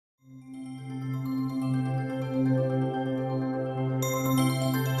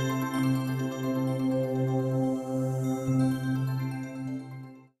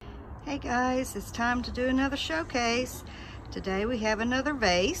guys, it's time to do another showcase. Today we have another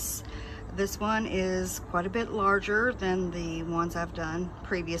vase. This one is quite a bit larger than the ones I've done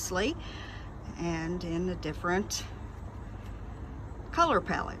previously and in a different color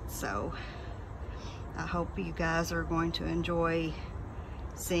palette. So I hope you guys are going to enjoy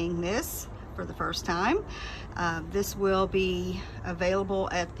seeing this for the first time. This will be available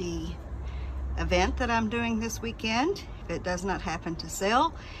at the event that I'm doing this weekend. If it does not happen to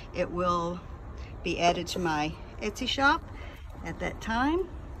sell, it will be added to my Etsy shop at that time.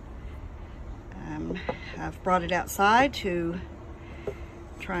 I've brought it outside to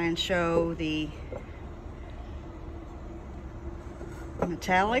try and show the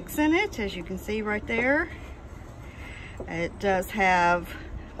metallics in it, as you can see right there. It does have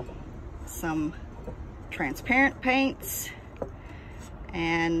some transparent paints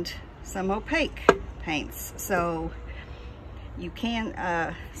and some opaque paints, so you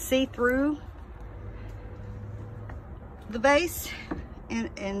can see through the vase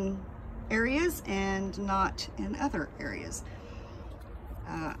in areas and not in other areas.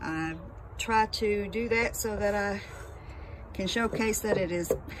 I try to do that so that I can showcase that it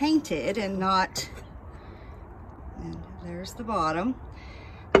is painted and not, and there's the bottom,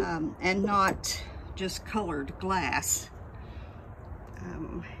 and not just colored glass.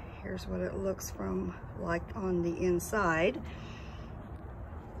 Here's what it looks from like on the inside.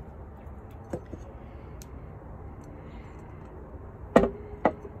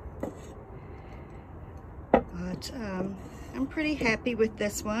 But I'm pretty happy with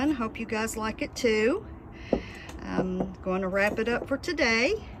this one. Hope you guys like it too. I'm going to wrap it up for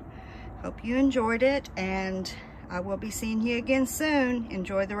today. Hope you enjoyed it, and I will be seeing you again soon.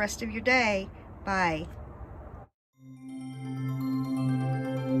 Enjoy the rest of your day. Bye.